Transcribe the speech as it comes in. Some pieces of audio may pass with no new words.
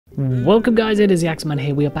Welcome guys, it is the AxeMan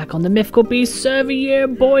here. We are back on the Mythical Beast server, yeah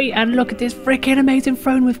boy, and look at this freaking amazing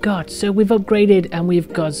throne we've got. So we've upgraded and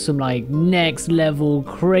we've got some like next level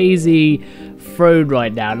crazy throne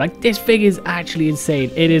right now. Like this thing is actually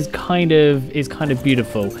insane. It is kind of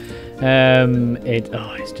beautiful.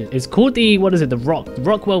 It's called the, what is it, the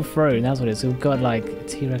Rockwell throne, that's what it is. So we've got like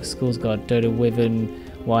T-Rex skulls, got Dodo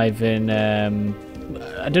Wyvern, I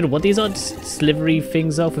don't know what these are, slivery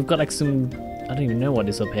things off. We've got like some, I don't even know what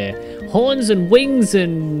is up here. Horns and wings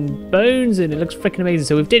and bones, and it looks freaking amazing.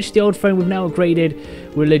 So we've ditched the old throne, we've now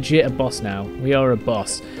upgraded. We're legit a boss now. We are a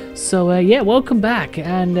boss. So yeah, welcome back,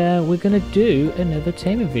 and we're gonna do another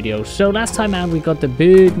taming video. So last time out we got the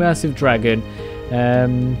big massive dragon.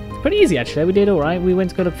 Pretty easy actually, we did alright. We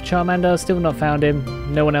went to go look for Charmander, still not found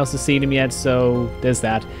him. No one else has seen him yet, so there's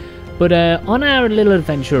that. But on our little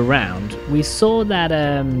adventure around, we saw that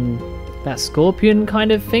that scorpion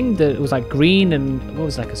kind of thing that was like green and what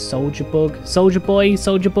was like a soldier bug,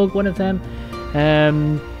 one of them.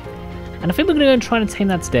 And I think we're gonna go and try and tame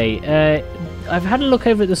that today. I've had a look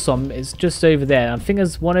over at the swamp. It's just over there. I think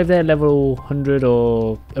there's one over there, level 100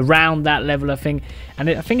 or around that level, I think. And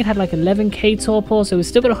I think it had like 11k torpor, so we've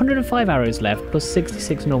still got 105 arrows left plus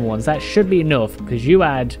 66 normal ones. That should be enough because you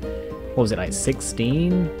had, what was it, like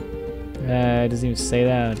 16? It doesn't even say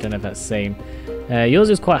that. I don't know if that's the same. Yours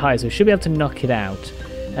is quite high, so we should be able to knock it out.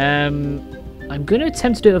 I'm going to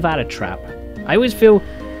attempt to do it without a trap. I always feel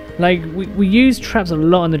like we use traps a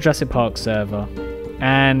lot on the Jurassic Park server,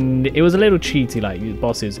 and it was a little cheaty, like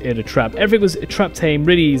bosses in a trap. Everything was trap tame,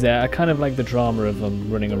 really easy. I kind of like the drama of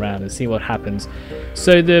them running around and see what happens.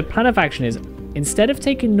 So the plan of action is, instead of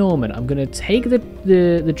taking Norman, I'm going to take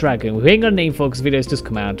the dragon. We ain't got a name for it because videos just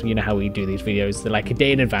come out. You know how we do these videos. They're like a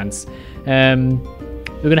day in advance.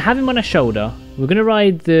 We're going to have him on our shoulder. We're going to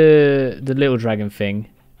ride the little dragon thing.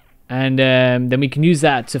 And then we can use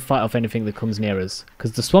that to fight off anything that comes near us.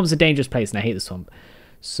 Because the swamp's a dangerous place and I hate the swamp.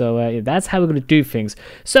 So yeah, that's how we're going to do things.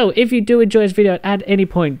 So if you do enjoy this video at any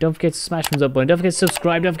point, don't forget to smash the thumbs up button. Don't forget to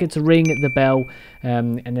subscribe. Don't forget to ring the bell.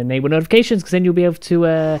 And enable notifications, because then you'll be able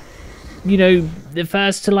to... you know, the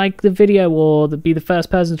first to like the video or be the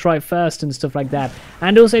first person to try it first and stuff like that.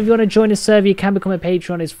 And also, if you want to join a server, you can become a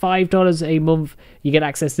patron. It's $5 a month. You get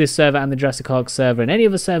access to this server and the Jurassic Park server and any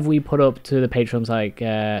other server we put up to the patrons, like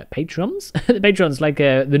patrons, the patrons, like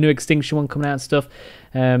the new Extinction one coming out and stuff.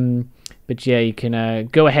 But yeah, you can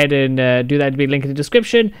go ahead and do that. There'll be a link in the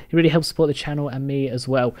description. It really helps support the channel and me as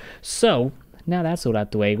well. So now that's all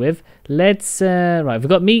out the way with. Let's right, we've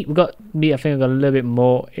got meat. I think I've got a little bit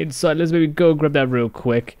more inside. Let's maybe go grab that real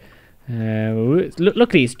quick.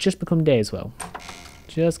 Luckily it's just become day as well.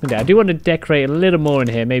 Just gonna day. I do want to decorate a little more in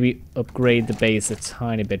here, maybe upgrade the base a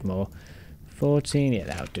tiny bit more. 14, yeah,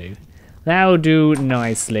 that'll do. That'll do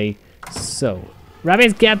nicely. So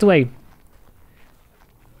rabbits, get out the way.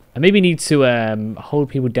 I maybe need to hold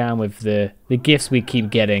people down with the gifts we keep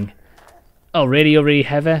getting. Oh really? You're really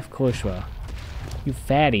heavy? Of course you are. You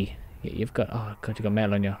fatty. Yeah, you've got, oh god, you got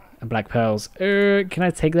metal on you. And black pearls. Can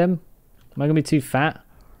I take them? Am I gonna be too fat?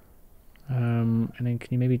 And then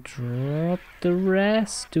can you maybe drop the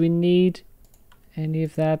rest? Do we need any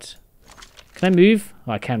of that? Can I move?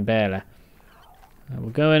 Oh, I can barely.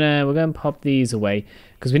 We're going to pop these away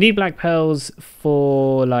because we need black pearls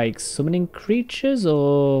for like summoning creatures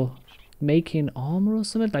or making armor or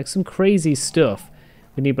something, like some crazy stuff.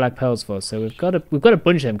 We need black pearls for, so we've got a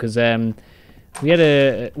bunch of them because we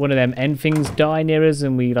had one of them end things die near us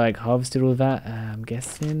and we like harvested all of that. I'm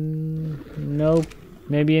guessing nope,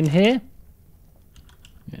 maybe in here.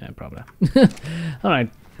 Yeah, probably. All right,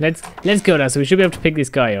 let's go now. So we should be able to pick this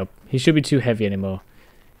guy up. He should be too heavy anymore.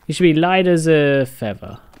 He should be light as a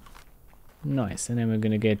feather. Nice, and then we're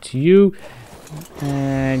gonna get to you,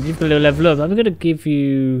 and you've got a little level up. I'm gonna give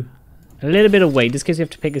you a little bit of weight just because you have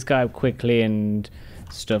to pick this guy up quickly and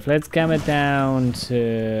stuff. Let's gamma down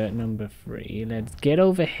to number 3. Let's get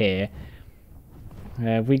over here.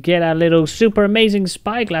 We get our little super amazing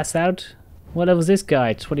spyglass out. What level is this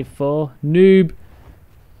guy? 24. Noob.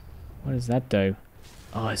 What does that do?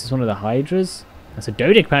 Oh, is this one of the hydras? That's a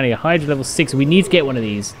Dodic apparently. A hydra level 6. We need to get one of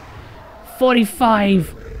these.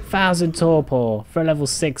 45,000 torpor for a level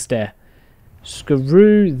 6 there.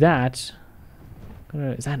 Screw that.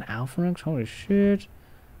 Is that an Alpha Rex? Holy shit.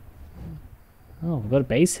 Oh, we've got a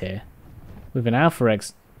base here with an Alpha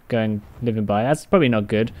Rex living by. That's probably not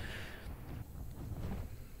good.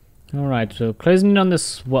 Alright, so closing in on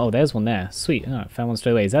this. Well, there's one there. Sweet. Alright, found one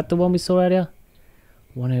straight away. Is that the one we saw earlier?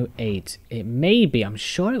 108. It may be. I'm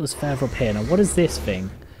sure it was further up here. Now, what is this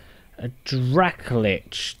thing? A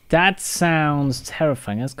Dracolich. That sounds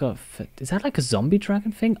terrifying. That's got. Is that like a zombie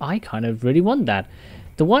dragon thing? I kind of really want that.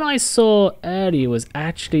 The one I saw earlier was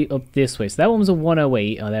actually up this way. So that one was a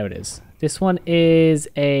 108. Oh, there it is. This one is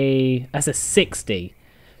that's a 60.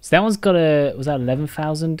 So that one's got was that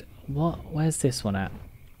 11,000? What? Where's this one at?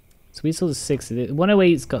 So we saw the 60. The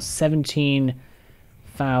 108's got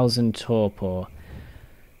 17,000 torpor.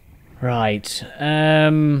 Right.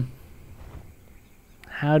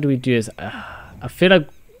 How do we do this? I feel like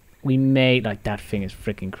we may... Like, that thing is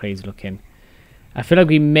freaking crazy looking. I feel like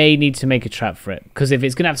we may need to make a trap for it. Because if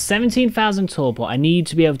it's going to have 17,000 torpor, I need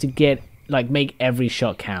to be able to get... Like, make every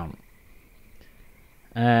shot count.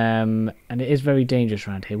 And it is very dangerous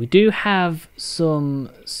around here. We do have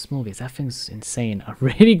some small bits. That thing's insane. I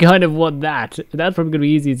really kind of want that. That's probably going to be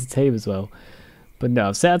easy to tame as well. But no,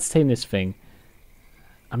 I've set out to tame this thing.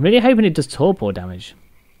 I'm really hoping it does torpor damage.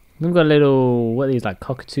 We've got a little, what are these, like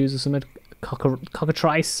cockatoos or something?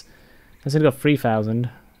 Cockatrice. That's only got 3,000.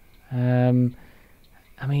 I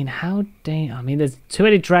mean, there's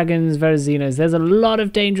two-headed dragons, Verazinos. There's a lot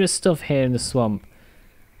of dangerous stuff here in the swamp.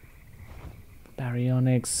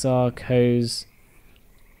 Baryonyx, Sarcos.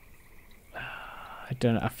 I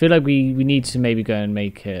don't know. I feel like we need to maybe go and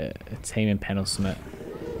make a taming pen or something.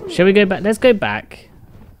 Shall we go back? Let's go back.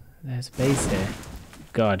 There's a base here.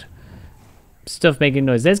 God. Stuff making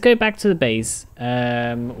noise. Let's go back to the base.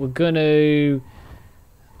 We're gonna...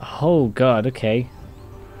 Oh, God. Okay.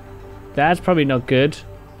 That's probably not good.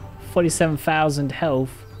 47,000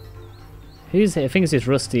 health. Who's here? I think it's just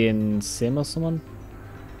Rusty and Sim or someone.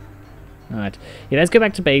 Alright. Yeah, let's go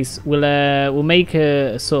back to base. We'll make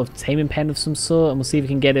a sort of taming pen of some sort, and we'll see if we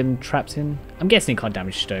can get him trapped in. I'm guessing he can't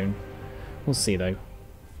damage stone. We'll see, though.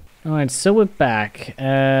 Alright, so we're back.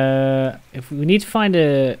 If we need to find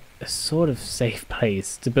a sort of safe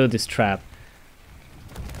place to build this trap.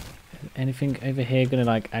 Anything over here gonna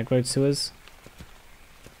like aggro to us?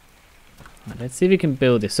 Right, let's see if we can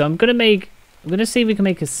build this. So I'm gonna see if we can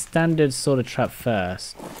make a standard sort of trap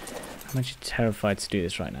first. I'm actually terrified to do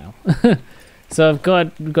this right now. So we've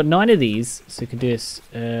got 9 of these, so we can do this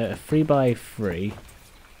 3x3.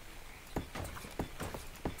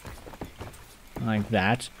 Like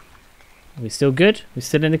that. Are we still good? We're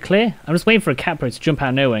still in the clear? I'm just waiting for a Capro to jump out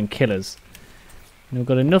of nowhere and kill us. And we've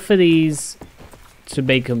got enough of these to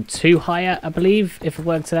make them 2 higher, I believe, if it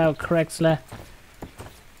worked it out correctly.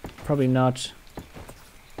 Probably not.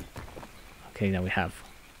 Okay, now we have.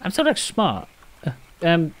 I'm so like smart.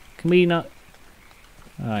 Can we not?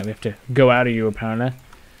 Alright, we have to go out of you apparently.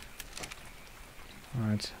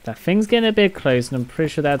 Alright, that thing's getting a bit close, and I'm pretty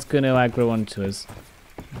sure that's going to aggro onto us.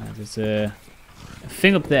 There's a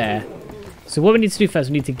thing up there. So what we need to do first,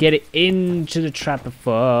 we need to get it into the trap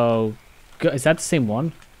before... Oh, God, is that the same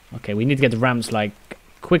one? Okay, we need to get the ramps, like,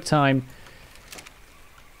 quick time.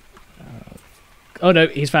 Oh no,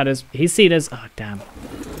 he's found us. He's seen us. Oh, damn.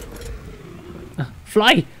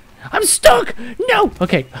 Fly! I'm stuck! No!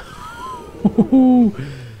 Okay.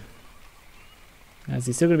 Is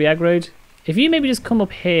he still going to be aggroed? If you maybe just come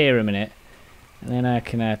up here a minute, and then I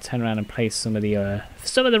can turn around and place some of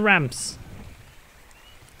the ramps.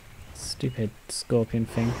 Stupid scorpion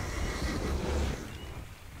thing.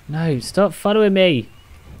 No, stop following me.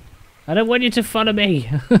 I don't want you to follow me.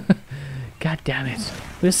 God damn it.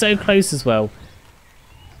 We're so close as well.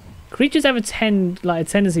 Creatures have a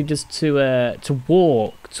tendency just to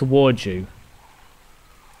walk towards you.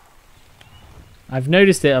 I've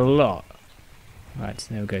noticed it a lot. Right,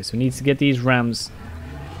 there we go. So we need to get these ramps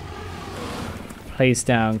placed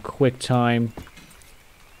down quick time.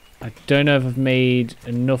 I don't know if I've made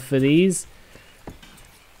enough of these.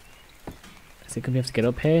 Is it going to be able to get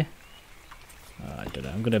up here? Oh, I don't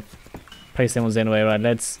know. I'm going to place them ones anyway. Right,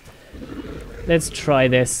 let's try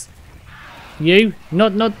this. You?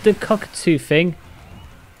 Not the cockatoo thing.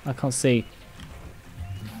 I can't see.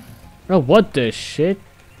 Oh, what the shit?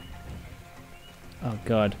 Oh,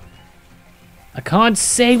 God. I can't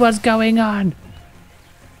see what's going on.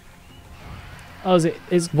 Oh,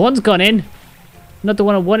 is one's gone in? Not the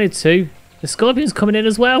one I wanted to. The scorpion's coming in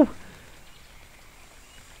as well.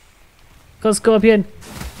 Go, scorpion.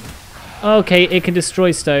 Okay, it can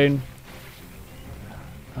destroy stone.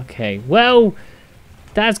 Okay, well,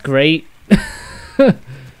 that's great.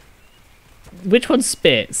 Which one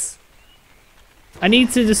spits? I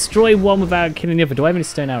need to destroy one without killing the other. Do I have any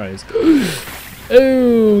stone arrows?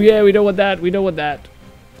 Oh, yeah, we don't want that. We don't want that.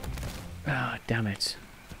 Ah, oh, damn it.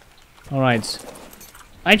 Alright.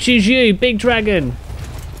 I choose you, big dragon.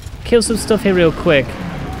 Kill some stuff here real quick.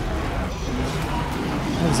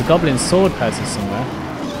 Oh, there's a goblin sword person somewhere.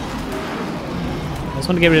 I just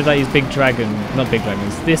want to get rid of like, these big dragon. Not big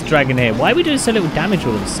dragons. This dragon here. Why are we doing so little damage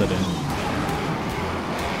all of a sudden?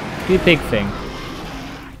 Be a big thing.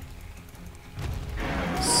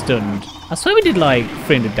 stunned. I swear we did like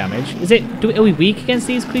 300 damage. Is it? Are we weak against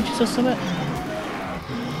these creatures or something?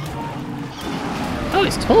 Oh,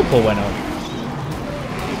 its torpor went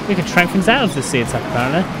up. We can trank things out of the sea attack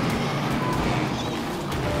apparently.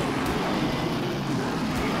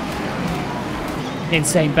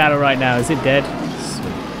 Insane battle right now. Is it dead?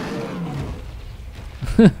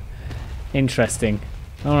 Interesting.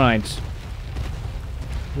 Alright.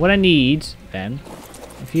 What I need then,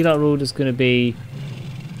 if you lot are all just going to be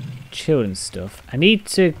children's stuff, I need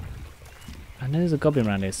to... I know there's a goblin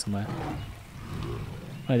around here somewhere.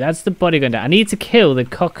 Oh, that's the body going down. I need to kill the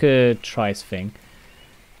cockatrice thing.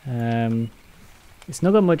 It's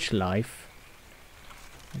not got much life.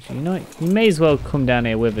 Actually, you know what? You may as well come down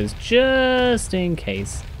here with us, just in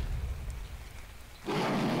case.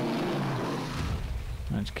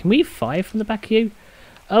 Right, can we fire from the back of you?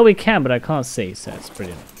 Oh, we can, but I can't see, so it's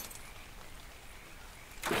brilliant.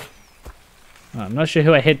 Oh, I'm not sure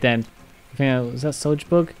who I hit then. I think was that Soldier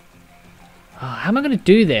Bug? Oh, how am I going to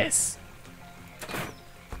do this?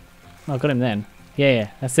 Oh, I got him then.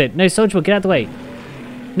 Yeah, that's it. No, Soldier Bug, get out of the way.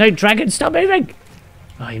 No, Dragon, stop moving!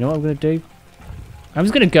 Oh, you know what I'm going to do? I'm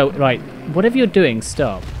just going to go... Right, whatever you're doing,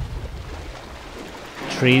 stop.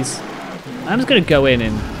 Trees. I'm just going to go in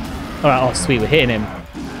and... Alright, oh, sweet, we're hitting him.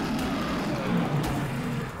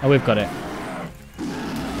 Oh, we've got it.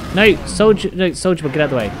 No, Soldier, Bug, get out of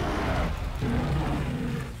the way.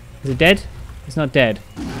 Is it dead? It's not dead.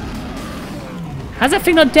 How's that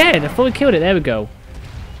thing not dead? I thought we killed it. There we go.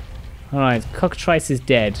 Alright, cockatrice is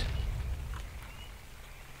dead.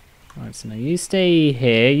 Alright, so now you stay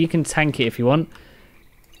here. You can tank it if you want.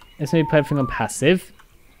 Let's maybe put everything on passive.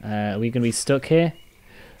 Are we going to be stuck here?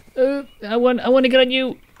 I want to get on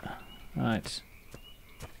you. Alright.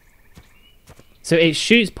 So it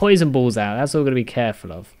shoots poison balls out. That's all we're going to be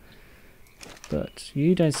careful of. But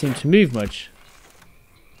you don't seem to move much.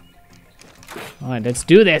 Alright, let's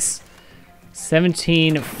do this.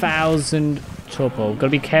 17,000 torpor. Got to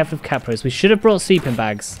be careful of capros. We should have brought sleeping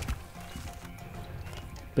bags.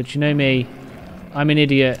 But you know me. I'm an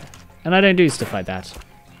idiot. And I don't do stuff like that.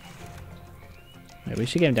 Right, we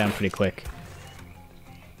should get him down pretty quick.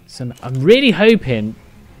 So I'm really hoping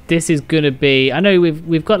this is going to be... I know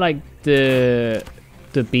we've got like the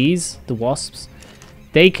bees, the wasps.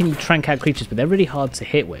 They can trank out creatures, but they're really hard to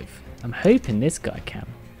hit with. I'm hoping this guy can.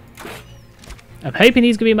 I'm hoping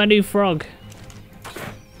he's going to be my new frog.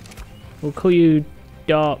 We'll call you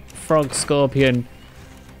Dart Frog Scorpion.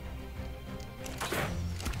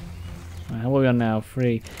 Right, how are we on now?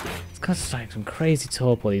 3. It's got like some crazy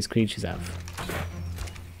torpor these creatures have.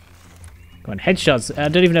 Go on, headshots. I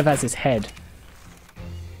don't even know if that's his head.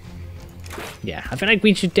 Yeah, I feel like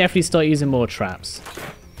we should definitely start using more traps.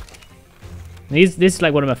 This is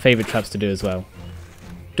like one of my favourite traps to do as well.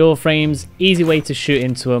 Door frames, easy way to shoot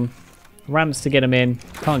into them. Ramps to get them in,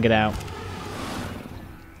 can't get out.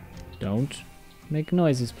 Don't make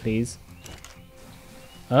noises, please.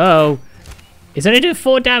 Oh, it's only doing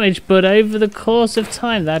 4 damage, but over the course of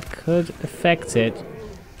time, that could affect it.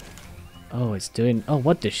 Oh, it's doing... Oh,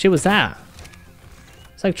 what the shit was that?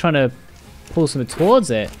 It's like trying to pull something towards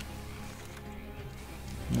it.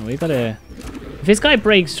 No, we gotta... If this guy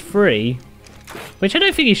breaks free, which I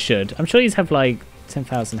don't think he should. I'm sure he's have like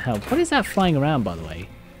 10,000 health. What is that flying around, by the way?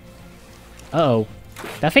 Uh-oh.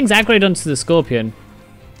 That thing's aggroed onto the scorpion.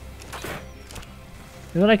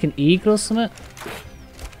 Is it like an eagle or something?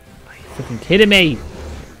 Are you freaking kidding me?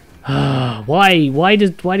 Why? Why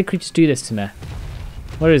do creatures do this to me?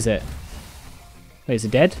 Where is it? Wait, is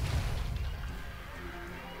it dead?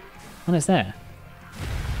 Oh, no, it's there.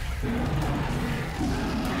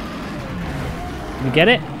 Can you get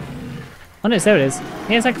it? Oh no, there it is.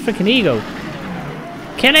 Yeah, it's like a freaking eagle.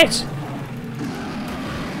 Kill it!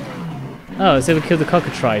 Oh, so we killed the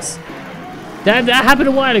cockatrice. That happened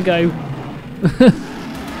a while ago.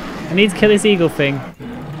 I need to kill this eagle thing.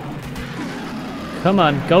 Come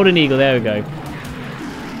on, golden eagle, there we go.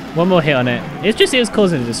 One more hit on it. It was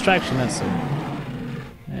causing a distraction, that's all.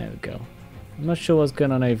 There we go. I'm not sure what's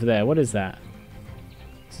going on over there. What is that?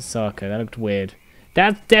 It's a Sarko, that looked weird.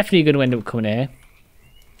 That's definitely going to end up coming here.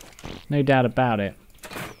 No doubt about it.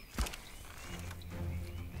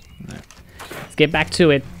 Right. Let's get back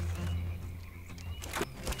to it.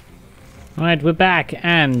 Alright, we're back,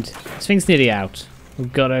 and Sphinx nearly out.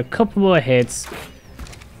 We've got a couple more hits.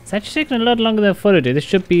 It's actually taking a lot longer than I thought it did. This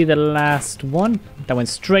should be the last one. That went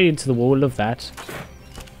straight into the wall. Love that.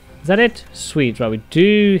 Is that it? Sweet. Right, we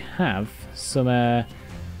do have some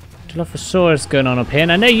Dilophosaurus going on up here,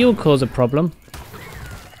 and I know you'll cause a problem.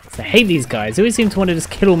 I hate these guys. They always seem to want to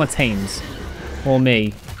just kill all my tames. Or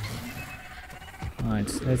me.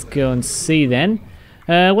 Alright, let's go and see then.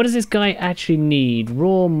 What does this guy actually need?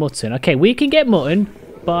 Raw mutton. Okay, we can get mutton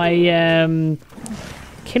by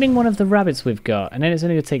killing one of the rabbits we've got, and then it's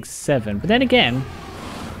only going to take 7. But then again,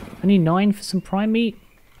 only 9 for some prime meat.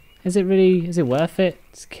 Is it worth it?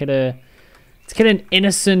 Let's kill an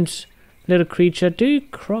innocent little creature. Do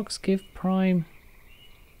crocs give prime?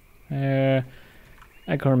 I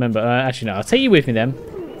can't remember. Actually, no. I'll take you with me then.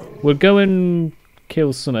 We'll go and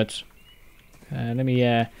kill summit. Let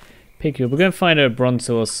me pick you up. We're going to find a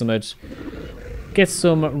bronto or summit. Get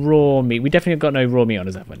some raw meat. We definitely got no raw meat on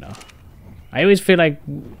us, have we? No. I always feel like,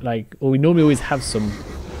 or we normally always have some.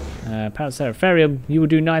 Paraceratherium, you will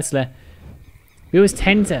do nicely. We always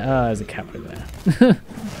tend to. Oh, there's a capro there.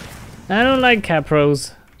 I don't like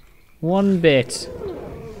capros. One bit.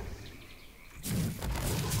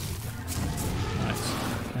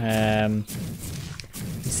 Right. You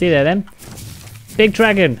see there then? Big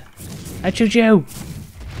dragon. I choose you.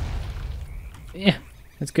 Yeah.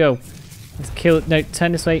 Let's go. Let's kill. No,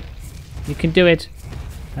 turn this way. You can do it.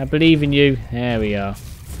 I believe in you. There we are.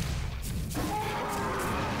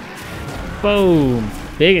 Boom.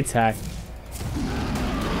 Big attack.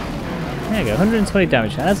 There you go. 120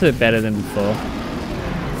 damage. That's a bit better than before.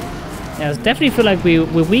 Yeah, I definitely feel like we're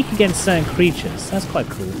weak against certain creatures. That's quite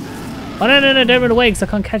cool. Oh, no, no, no. Don't run away because I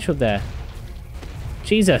can't catch you up there.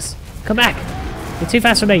 Jesus. Come back. You're too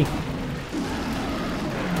fast for me.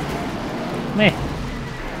 Meh.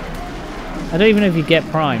 I don't even know if you get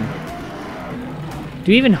prime.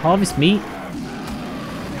 Do you even harvest meat?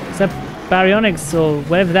 Is that baryonyx or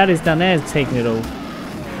whatever that is down there is taking it all?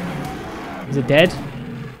 Is it dead?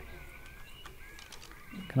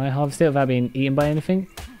 Can I harvest it without being eaten by anything?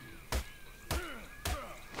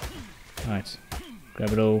 Right.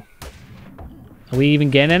 Grab it all. Are we even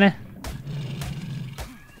getting any?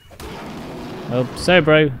 Oh, so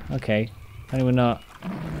bro. Okay. Apparently we're not.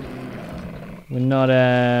 We're not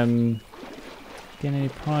getting any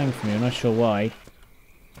prime from you. I'm not sure why.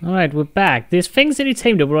 Alright, we're back. There's things that he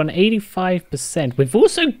tamed up. We're on 85%. We've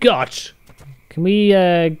also got... Can we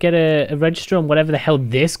get a register on whatever the hell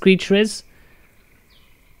this creature is?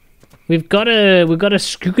 We've got a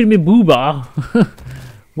Skookumibooba.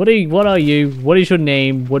 What are you? What is your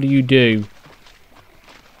name? What do you do?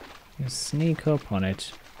 Let's sneak up on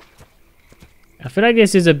it. I feel like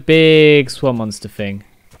this is a big swamp monster thing.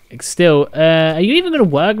 Still, are you even going to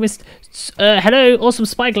work, Mr. Hello, awesome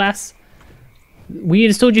spyglass. We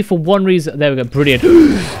installed you for one reason. There we go, brilliant.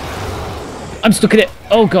 I'm stuck in it.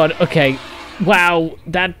 Oh god, okay. Wow,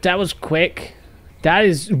 that was quick.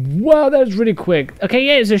 Wow, that was really quick. Okay,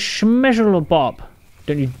 yeah, it's a schmezzle bop.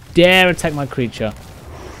 Don't you dare attack my creature.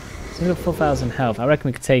 It's only got 4,000 health. I reckon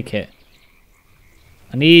we could take it.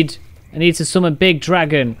 I need to summon big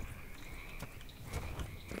dragon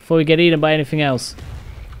before we get eaten by anything else.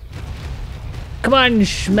 Come on,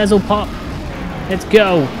 schmezzle pop. Let's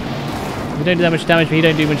go. We don't do that much damage, but he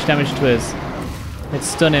don't do much damage to us. Let's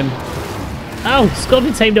stun him. Oh,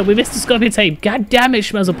 scorpion tamed up. We missed the scorpion tame. God damn it,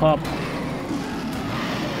 schmezzle pop.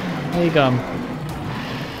 There you go.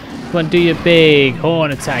 Come on, do your big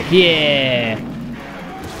horn attack. Yeah.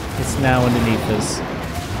 It's now underneath us.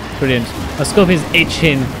 Brilliant. Our scorpion's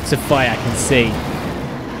itching to fight, I can see. You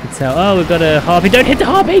can tell. Oh, we've got a harpy. Don't hit the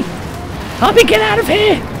harpy. Harpy, get out of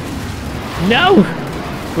here. No.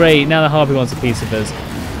 Great. Now the harpy wants a piece of us.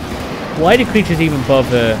 Why do creatures even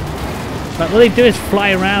bother? Like, all they do is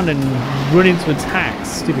fly around and run into attacks.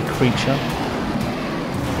 Stupid creature.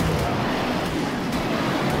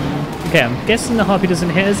 Okay, I'm guessing the harpy doesn't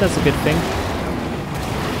hit us. That's a good thing.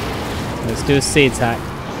 Let's do a sea attack.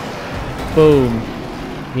 Boom.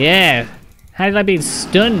 Yeah. How did I be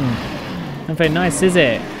stunned? Not very nice, is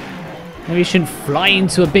it? Maybe you shouldn't fly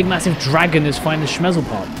into a big, massive dragon that's fighting the schmezzle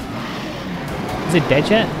pop. Is it dead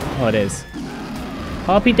yet? Oh, it is.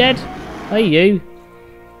 Harpy dead? Hey, you.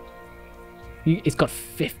 It's got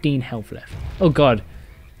 15 health left. Oh, God.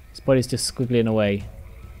 His body's just squiggling away.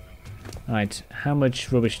 Alright, how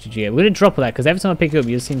much rubbish did you get? We're going to drop all that, because every time I pick it up,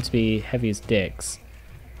 you seem to be heavy as dicks.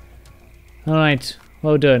 Alright,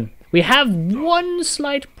 well done. We have one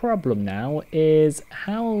slight problem now, is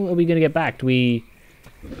how are we going to get back? Do we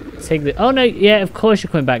take the... Oh, no, yeah, of course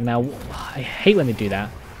you're coming back now. I hate when they do that.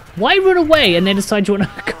 Why run away and then decide you want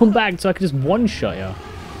to come back so I can just one-shot you?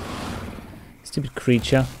 Stupid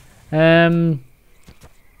creature. Alright,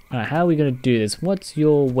 how are we going to do this? What's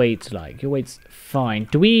your weight like? Your weight's fine.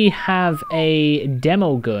 Do we have a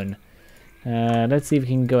demo gun? Let's see if we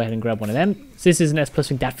can go ahead and grab one of them. So this is an S+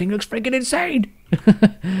 thing. That thing looks freaking insane!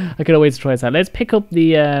 I cannot wait to try this out. Let's pick up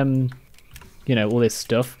the, you know, all this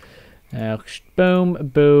stuff. Boom,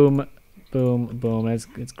 boom, boom, boom. Let's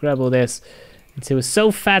grab all this. Until we're so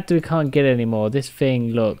fat that we can't get it anymore. This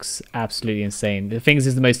thing looks absolutely insane. The thing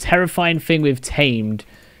is the most terrifying thing we've tamed.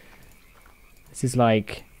 This is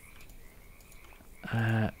like...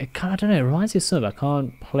 I don't know, it reminds me of something. I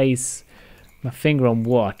can't place my finger on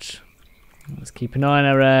what. Let's keep an eye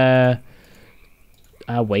on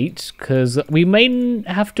our weight, because we may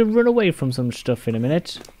have to run away from some stuff in a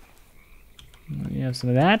minute. You have some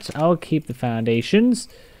of that. I'll keep the foundations.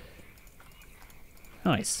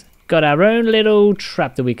 Nice. Got our own little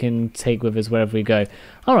trap that we can take with us wherever we go.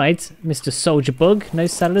 Alright, Mr. Soldier Bug. No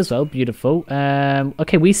saddle as well. Beautiful.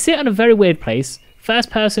 Okay, we sit on a very weird place. First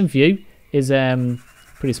person view is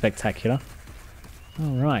pretty spectacular.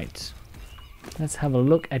 Alright. Let's have a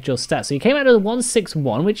look at your stats. So you came out of the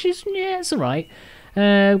 161, which is, yeah, it's alright.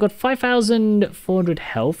 We've got 5,400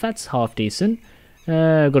 health. That's half decent.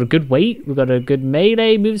 We've got a good weight. We've got a good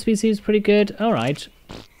melee. Move speed seems pretty good. Alright.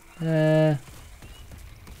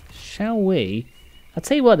 Shall we? I'll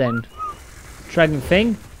tell you what then. Dragon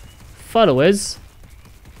thing. Followers.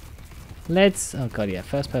 Let's... Oh god, yeah.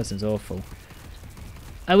 First person's awful.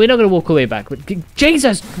 We're not going to walk all the way back. But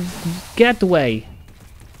Jesus! Get out the way.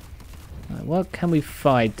 Right, what can we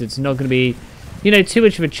fight that's not going to be, you know, too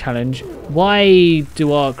much of a challenge? Why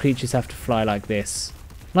do our creatures have to fly like this?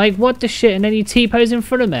 Like, what the shit? And then you T-pose in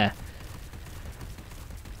front of me.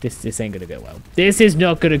 This ain't going to go well. This is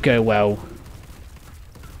not going to go well.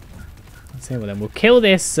 I'll tell you what then. We'll kill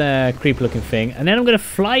this creepy-looking thing. And then I'm going to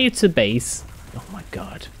fly you to base. Oh, my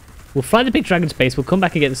God. We'll fly the big dragon to base. We'll come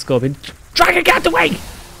back and get the scorpion. Dragon, get out the way!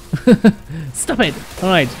 Stop it. All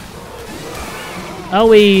right. Are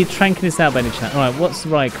we tranking this out by any chance? All right, what's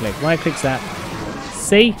right click? Right click's that.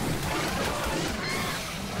 See?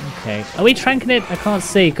 Okay. Are we tranking it? I can't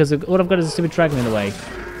see because all I've got is a stupid dragon in the way.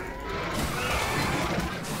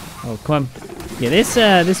 Oh, come on. Yeah,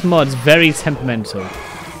 this mod's very temperamental.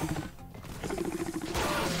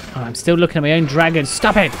 Oh, I'm still looking at my own dragon.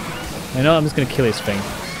 Stop it! I know I'm just going to kill this thing.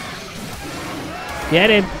 Get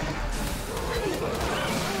him!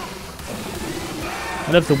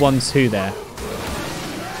 I love the 1-2 there.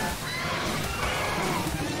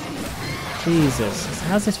 Jesus,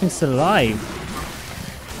 how's this thing still alive?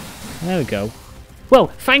 There we go. Well,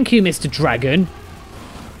 thank you, Mr. Dragon.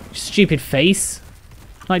 Stupid face.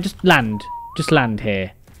 Like, just land. Just land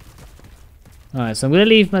here. Alright, so I'm going to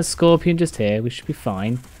leave my scorpion just here. We should be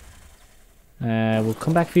fine. We'll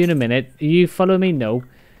come back for you in a minute. Are you following me? No.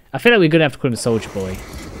 I feel like we're going to have to call him Soldier Boy.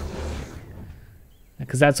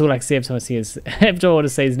 Because that's all I can see every time I see his... every time I want to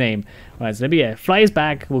say his name. Alright, so maybe, yeah, fly his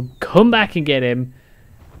back. We'll come back and get him.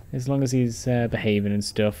 As long as he's behaving and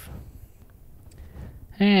stuff.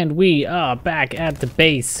 And we are back at the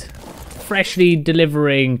base. Freshly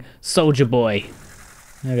delivering Soldier Boy.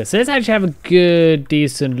 Okay, so let's actually have a good,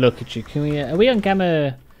 decent look at you. Can we? Are we on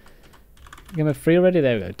Gamma 3 already?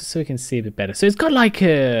 There we go. Just so we can see a bit better. So it's got like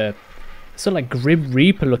a sort of like Grim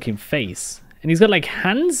Reaper looking face. And he's got like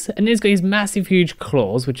hands. And he's got his massive, huge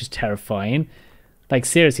claws, which is terrifying. Like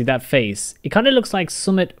seriously, that face. It kind of looks like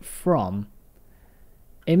Summit from...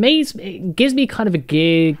 It gives me kind of a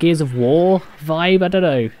Gears of War vibe. I don't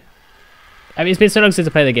know. I mean, it's been so long since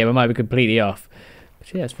I played the game, I might be completely off.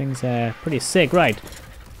 But yeah, this thing's pretty sick. Right.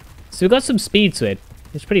 So we've got some speed to it.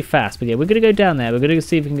 It's pretty fast. But yeah, we're going to go down there. We're going to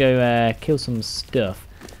see if we can go kill some stuff.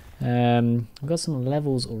 We've got some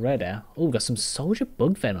levels already. Oh, we've got some Soldier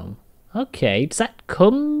Bug Venom. Okay. Does that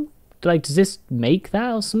come... Like, does this make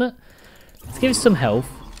that or something? Let's give it some health.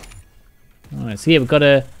 Alright, so yeah, we've got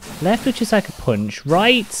a left, which is like a punch.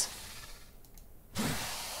 Right.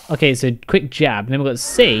 Okay, so quick jab. And then we've got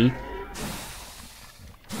C,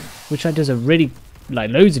 which like does a really,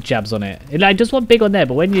 like, loads of jabs on it. It like does one big on there,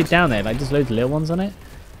 but when you're down there, like, just loads of little ones on it.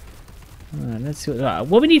 Alright, let's see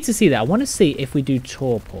what we need to see there. I want to see if we do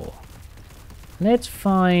torpor. Let's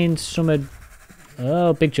find some...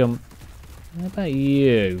 Oh, big jump. How about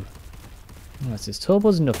you? Oh, it says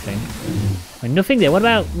torpor's nothing. Wait, nothing there. What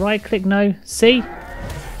about right click? No. See?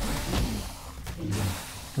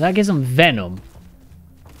 That gives them venom,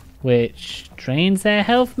 which drains their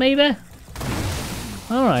health, maybe.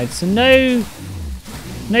 All right. So no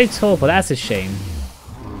torpor. That's a shame.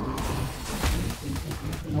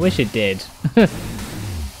 I wish it did.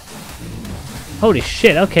 Holy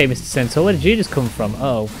shit. Okay, Mr. Centaur, where did you just come from?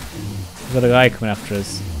 Oh, we've got a guy coming after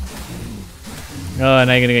us. Oh, now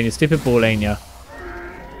you're gonna get your stupid ball, ain't ya?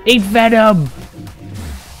 Eat venom!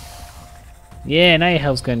 Yeah, now your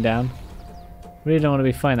health's going down. Really don't want to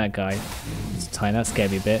be fighting that guy. It's tiny, that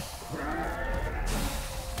scared me a bit.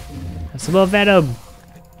 Have some more venom!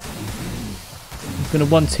 I'm gonna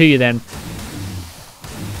 1-2 you then.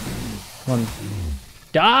 Come on.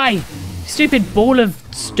 Die! Stupid ball of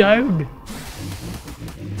stone!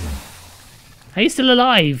 Are you still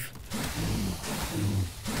alive?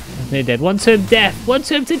 They're dead. One to him, death. One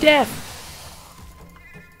to him to death.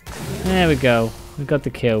 There we go. We got the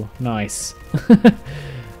kill. Nice.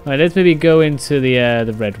 Alright, let's maybe go into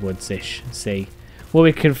the redwoods-ish and see what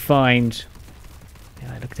we can find.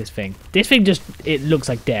 Yeah, look at this thing. This thing just, it looks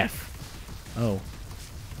like death. Oh.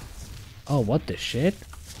 Oh, what the shit?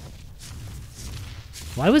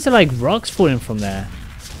 Why was there like rocks falling from there?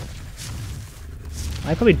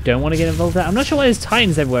 I probably don't want to get involved with that. I'm not sure why there's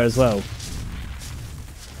titans everywhere as well.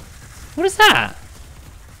 What is that?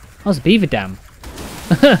 Oh, it's a beaver dam.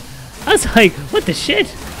 I was like, what the shit?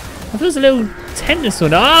 I thought it was a little tenderness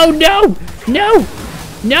one. Oh, no! No!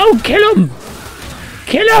 No, kill him!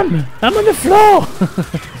 Kill him! I'm on the floor!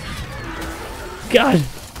 God.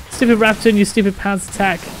 Stupid raptor and your stupid pounce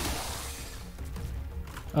attack.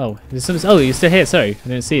 Oh, there's some. Oh, you're still here. Sorry, I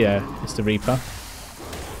didn't see you, Mr. Reaper.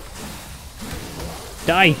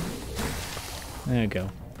 Die. There we go.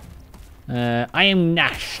 I am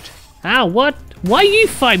nashed. Ow, what? Why you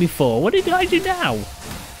fight me for? What did I do now?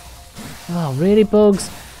 Oh, really, bugs?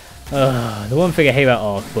 The one thing I hate about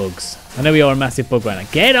Ark bugs. I know we are a massive bug right now.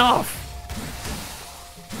 Get off!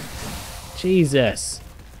 Jesus.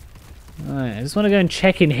 Alright, I just want to go and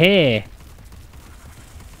check in here.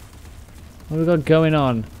 What have we got going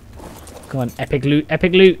on? Go on, epic loot,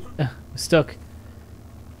 epic loot. We're stuck.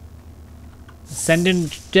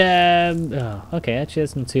 Ascendant. Oh, okay, actually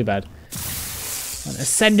that's not too bad. An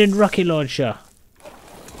ascendant rocket launcher.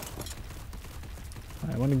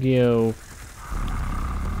 I want to go.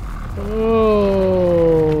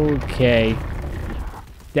 Okay.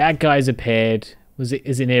 That guy's appeared.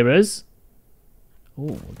 Is it near us? Oh,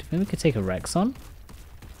 do you think we could take a Rex on?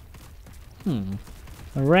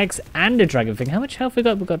 A Rex and a Dragon Thing. How much health we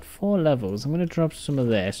got? We've got 4 levels. I'm going to drop some of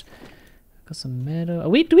this. Got some metal.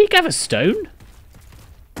 Do we gather stone?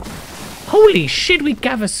 Holy shit, we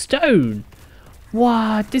gather stone.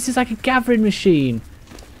 What? This is like a gathering machine.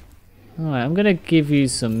 Alright, I'm going to give you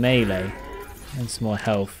some melee and some more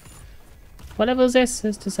health. What level is this?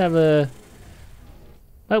 Let's just have a...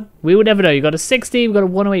 Oh, we would never know. You got a 60, we've got a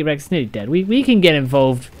 108 Rex, nearly dead. We can get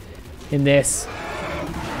involved in this.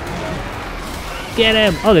 Get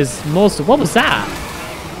him! Oh, there's more stuff. What was that?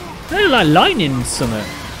 They look like lightning something.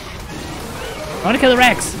 I want to kill the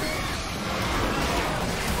Rex.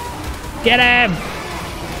 Get him!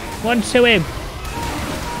 One to him.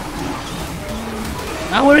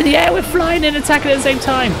 Oh, we're in the air. We're flying and attacking at the same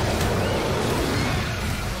time.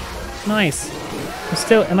 Nice. I'm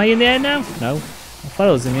still. Am I in the air now? No. I thought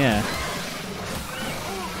I was in the air.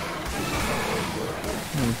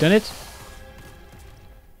 I've done it.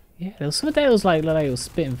 Yeah, there was something that was like it was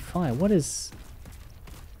spitting fire. What is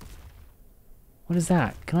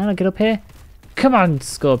that? Can I not get up here? Come on,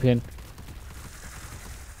 Scorpion.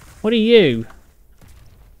 What are you?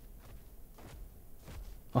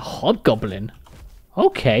 A hobgoblin?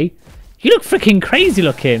 Okay. You look freaking crazy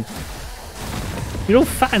looking. You're all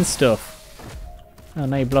fat and stuff. Oh,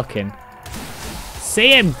 now you're blocking.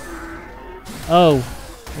 See him! Oh,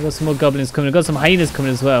 we've got some more goblins coming. We've got some hyenas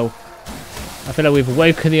coming as well. I feel like we've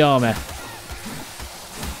awoken the armor.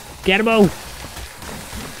 Get them all!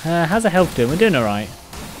 How's the health doing? We're doing alright.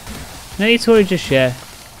 No need to worry just yet.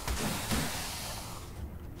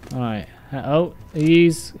 Alright. Oh, are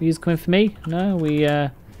you coming for me? No, we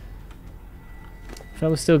I feel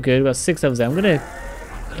like we're still good. We've got 6 levels there. I'm gonna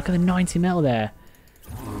look at the 90 metal there.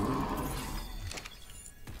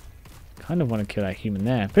 Kind of want to kill that human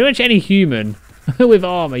there. Pretty much any human with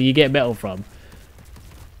armor you get metal from.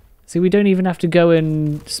 See, we don't even have to go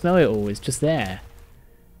and smell it all. It's just there.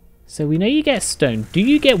 So we know you get stone. Do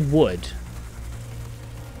you get wood?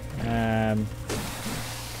 Wow,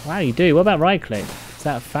 you do. What about right click? Is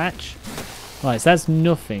that a thatch? Right, so that's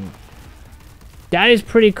nothing. That is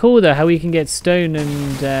pretty cool though, how we can get stone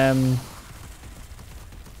and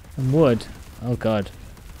wood. Oh god.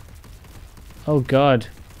 Oh god.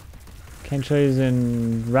 Chemtrails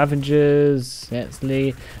and Ravengers. Let's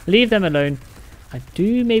leave them alone. I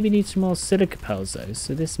do maybe need some more silica pearls though,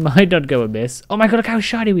 so this might not go amiss. Oh my god, look how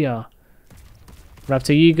shiny we are. Raptor,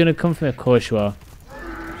 are you gonna come for me? Of course you are.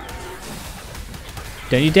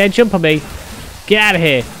 Don't you dare jump on me. Get out of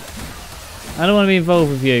here. I don't want to be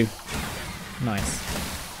involved with you. Nice.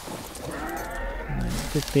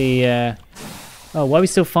 Nice. Quickly, oh, why are we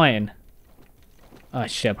still fighting? Oh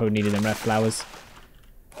shit, I probably needed them red flowers.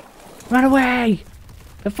 Run away!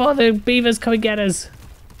 Before the beavers come and get us!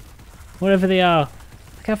 Whatever they are.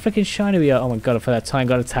 Look how freaking shiny we are. Oh my god, I thought that time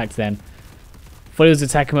got attacked then. Thought he was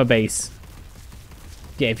attacking my base.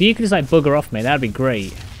 Yeah, if you could just like bugger off me, that'd be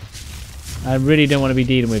great. I really don't want to be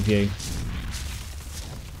dealing with you.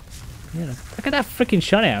 Yeah, look at that freaking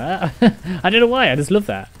shiny. I don't know why. I just love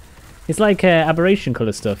that. It's like aberration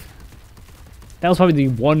color stuff. That was probably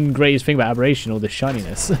the one greatest thing about aberration, all the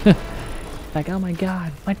shininess. Like, oh my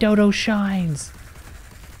god, my dodo shines.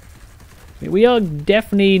 We are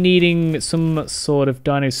definitely needing some sort of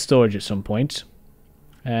dino storage at some point.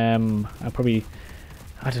 I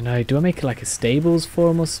don't know, do I make like a stables for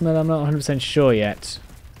them or something? I'm not 100% sure yet.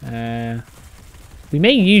 We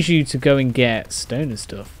may use you to go and get stone and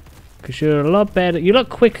stuff. Because you're a lot better, you're a lot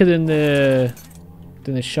quicker than the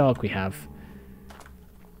shark we have.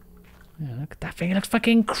 Yeah, look at that thing, it looks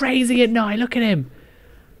fucking crazy at night, look at him.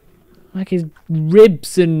 Like his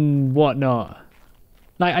ribs and whatnot.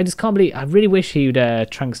 Like, I just can't believe, I really wish he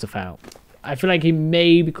would trank stuff out. I feel like he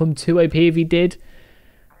may become too OP if he did.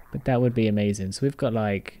 But that would be amazing. So we've got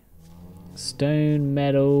like stone,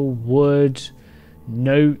 metal, wood,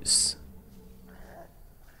 notes.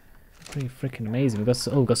 Pretty freaking amazing.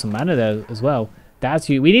 We've got some mana there as well. That's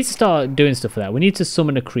you. We need to start doing stuff for that. We need to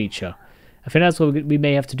summon a creature. I think that's what we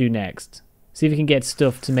may have to do next. See if we can get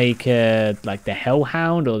stuff to make like the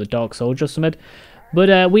Hellhound or the Dark Soldier or something.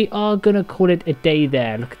 But we are going to call it a day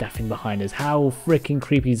there. Look at that thing behind us. How freaking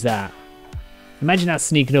creepy is that? Imagine that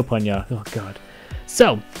sneaking up on you. Oh, God.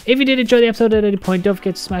 So, if you did enjoy the episode at any point, don't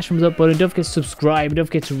forget to smash the thumbs up button. Don't forget to subscribe. Don't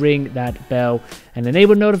forget to ring that bell and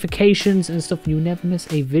enable notifications and stuff. You'll never miss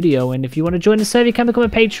a video. And if you want to join the server, you can become a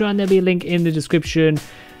Patreon. There'll be a link in the description.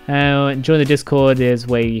 Join the Discord. There's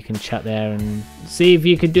where you can chat there and see if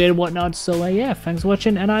you can do it and whatnot. So, yeah, thanks for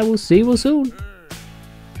watching, and I will see you soon.